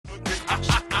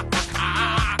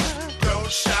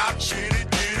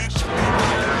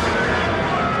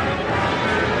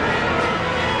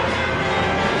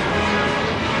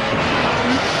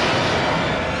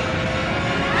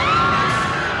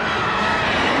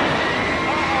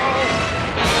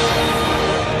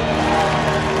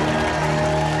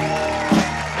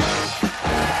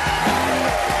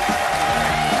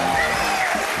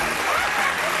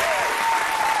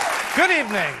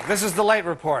evening. This is the Late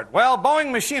Report. Well,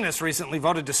 Boeing machinists recently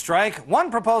voted to strike.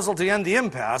 One proposal to end the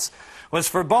impasse was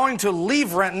for Boeing to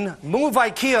leave Renton, move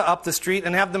IKEA up the street,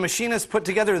 and have the machinists put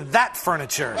together that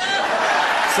furniture.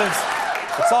 Since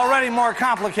it's already more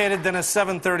complicated than a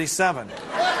 737.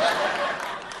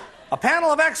 A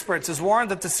panel of experts has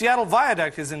warned that the Seattle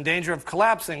Viaduct is in danger of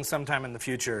collapsing sometime in the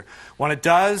future. When it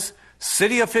does,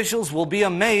 city officials will be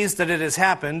amazed that it has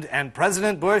happened, and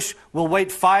President Bush will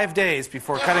wait 5 days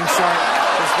before cutting short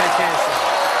his vacation.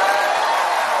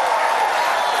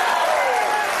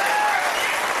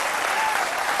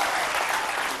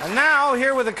 And now,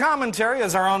 here with a commentary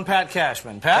is our own Pat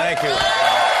Cashman. Pat? Thank you.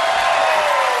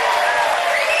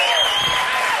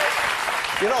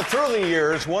 You know, through the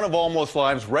years, one of Almost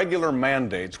Live's regular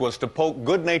mandates was to poke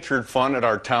good-natured fun at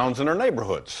our towns and our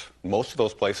neighborhoods. Most of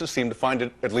those places seem to find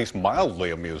it at least mildly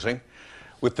amusing,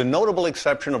 with the notable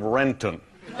exception of Renton.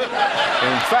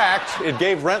 In fact, it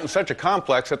gave Renton such a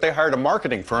complex that they hired a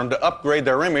marketing firm to upgrade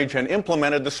their image and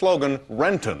implemented the slogan,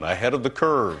 Renton, ahead of the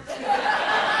curve.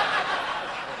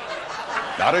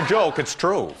 Not a joke, it's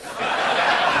true.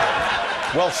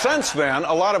 Well, since then,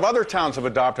 a lot of other towns have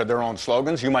adopted their own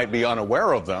slogans. You might be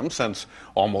unaware of them, since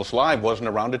Almost Live wasn't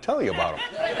around to tell you about them.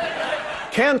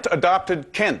 Kent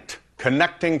adopted Kent,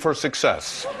 connecting for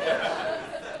success.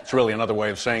 It's really another way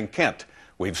of saying Kent.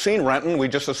 We've seen Renton, we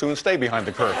just as soon stay behind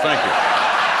the curve. Thank you.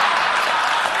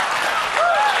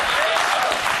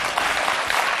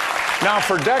 Now,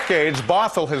 for decades,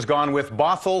 Bothell has gone with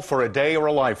Bothell for a day or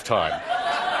a lifetime.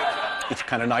 It's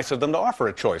kind of nice of them to offer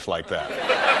a choice like that.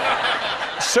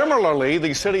 Similarly,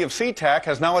 the city of SeaTac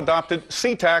has now adopted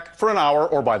SeaTac for an hour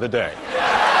or by the day. Yeah.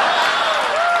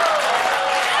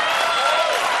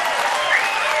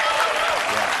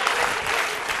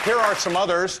 Here are some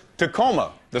others.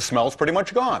 Tacoma, the smell's pretty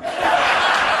much gone.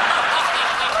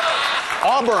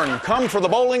 Auburn, come for the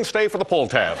bowling, stay for the pull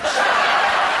tabs.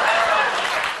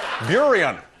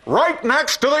 Burien, right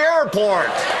next to the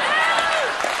airport.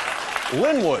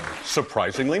 Linwood,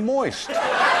 surprisingly moist.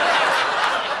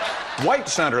 White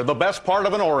Center, the best part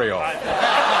of an Oreo. We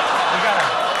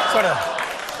gotta sort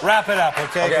of wrap it up,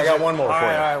 okay? Okay, I got one more for you.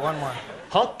 All right, one more.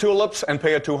 Hump tulips and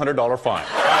pay a $200 fine.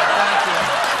 Thank you.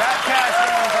 Pat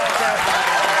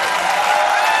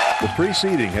Cashman. The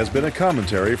preceding has been a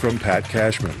commentary from Pat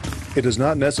Cashman. It does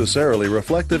not necessarily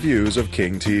reflect the views of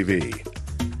King TV,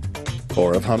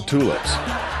 or of Hump Tulips,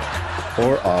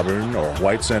 or Auburn, or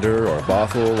White Center, or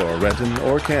Bothell, or Renton,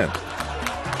 or Kent.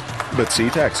 But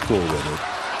SeaTac's cool with it.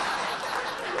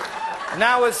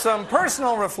 Now, with some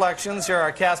personal reflections, here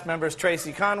are cast members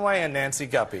Tracy Conway and Nancy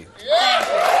Guppy.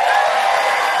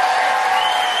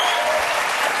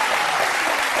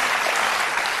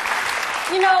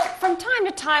 You know, from time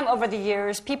to time over the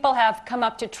years, people have come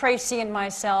up to Tracy and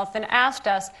myself and asked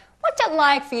us, what's it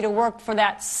like for you to work for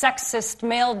that sexist,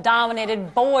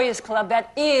 male-dominated boys club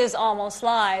that is Almost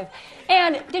Live?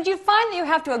 And did you find that you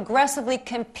have to aggressively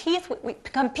compete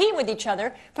with each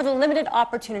other for the limited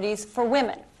opportunities for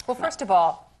women? Well, first of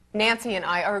all, Nancy and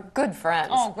I are good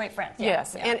friends. Oh, great friends. Yeah.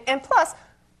 Yes, Yeah. And plus,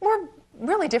 we're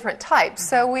really different types,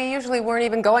 so we usually weren't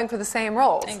even going for the same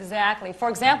roles. Exactly. For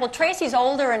example, Tracy's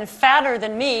older and fatter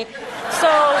than me, so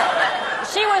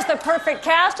she was the perfect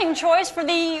casting choice for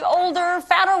the older,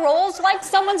 fatter roles like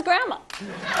someone's grandma.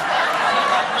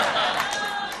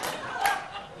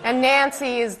 And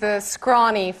Nancy is the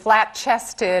scrawny,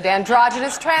 flat-chested,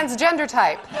 androgynous transgender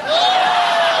type.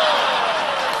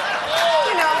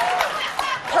 You know,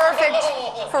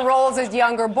 perfect for roles as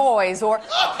younger boys or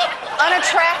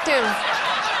unattractive,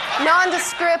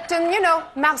 nondescript, and, you know,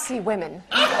 mousy women.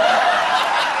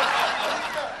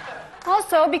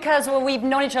 Also, because we've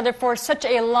known each other for such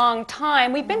a long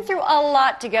time, we've been through a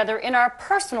lot together in our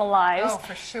personal lives. Oh,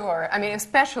 for sure. I mean,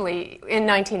 especially in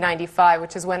 1995,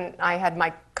 which is when I had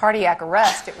my cardiac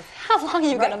arrest. It was How long are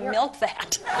you going to milk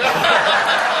that?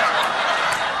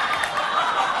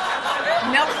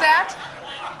 Milk that?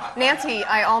 Nancy,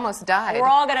 I almost died. We're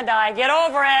all going to die. Get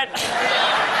over it.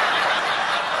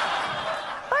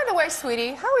 By the way,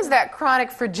 sweetie, how is that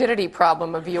chronic frigidity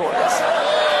problem of yours?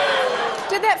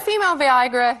 Did that female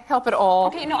Viagra help at all?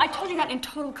 Okay, no, I told you that in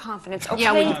total confidence, okay?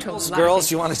 Yeah, well, you told me. Girls,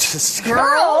 you want to just...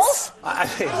 Girls? I-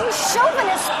 You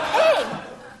chauvinist pig!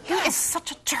 He is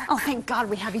such a jerk. Oh, thank God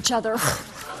we have each other.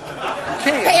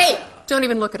 Hey, don't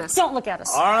even look at us. Don't look at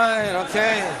us. All right,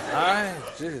 okay. All right,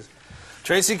 jeez.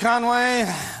 Tracy Conway,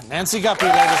 Nancy Guppy,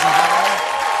 ladies and gentlemen.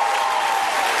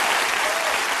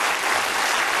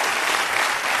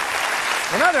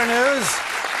 In other news,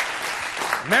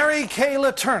 Mary Kay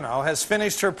Letourneau has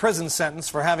finished her prison sentence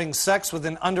for having sex with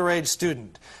an underage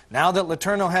student. Now that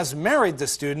Letourneau has married the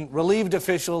student, relieved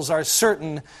officials are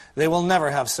certain they will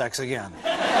never have sex again.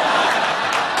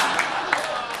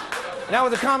 Now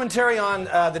with a commentary on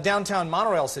the downtown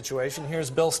monorail situation, here's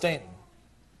Bill Stainton.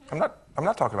 I'm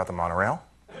not talking about the monorail.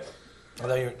 I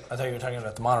thought you were talking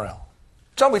about the monorail.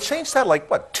 John, we changed that like,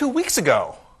 what, 2 weeks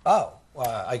ago? Oh,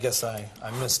 well, I guess I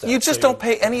missed that. You just don't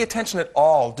pay any attention at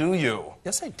all, do you?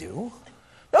 Yes, I do.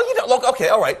 No, you don't. Look, okay,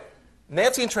 all right.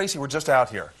 Nancy and Tracy were just out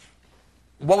here.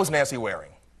 What was Nancy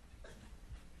wearing?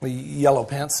 A yellow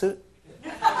pantsuit?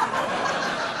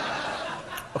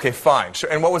 Okay, fine. Sure.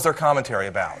 And what was their commentary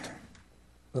about?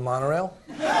 The monorail?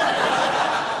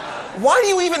 Why do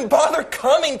you even bother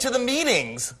coming to the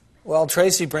meetings? Well,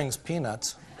 Tracy brings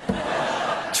peanuts.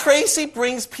 Tracy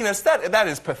brings peanuts. That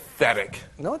is pathetic.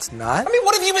 No, it's not. I mean,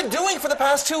 what have you been doing for the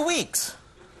past 2 weeks?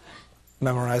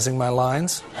 Memorizing my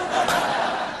lines.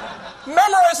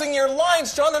 Memorizing your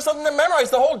lines, John. There's something to memorize.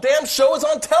 The whole damn show is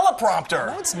on teleprompter.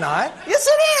 No, it's not. Yes,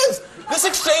 it is. This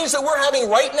exchange that we're having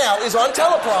right now is on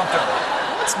teleprompter.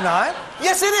 No, it's not.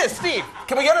 Yes, it is. Steve,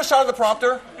 can we get a shot of the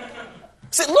prompter?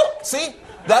 See, look, see?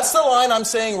 That's the line I'm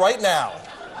saying right now.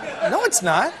 No, it's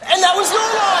not. And that was your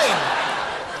line.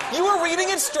 You were reading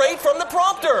it straight from the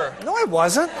prompter. No, I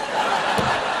wasn't.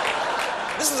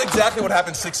 This is exactly what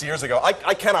happened 6 years ago.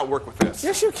 I cannot work with this.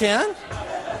 Yes, you can.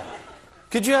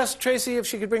 Could you ask Tracy if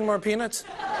she could bring more peanuts?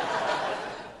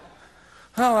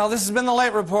 Oh, well, this has been The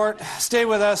Late Report. Stay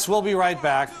with us. We'll be right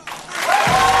back.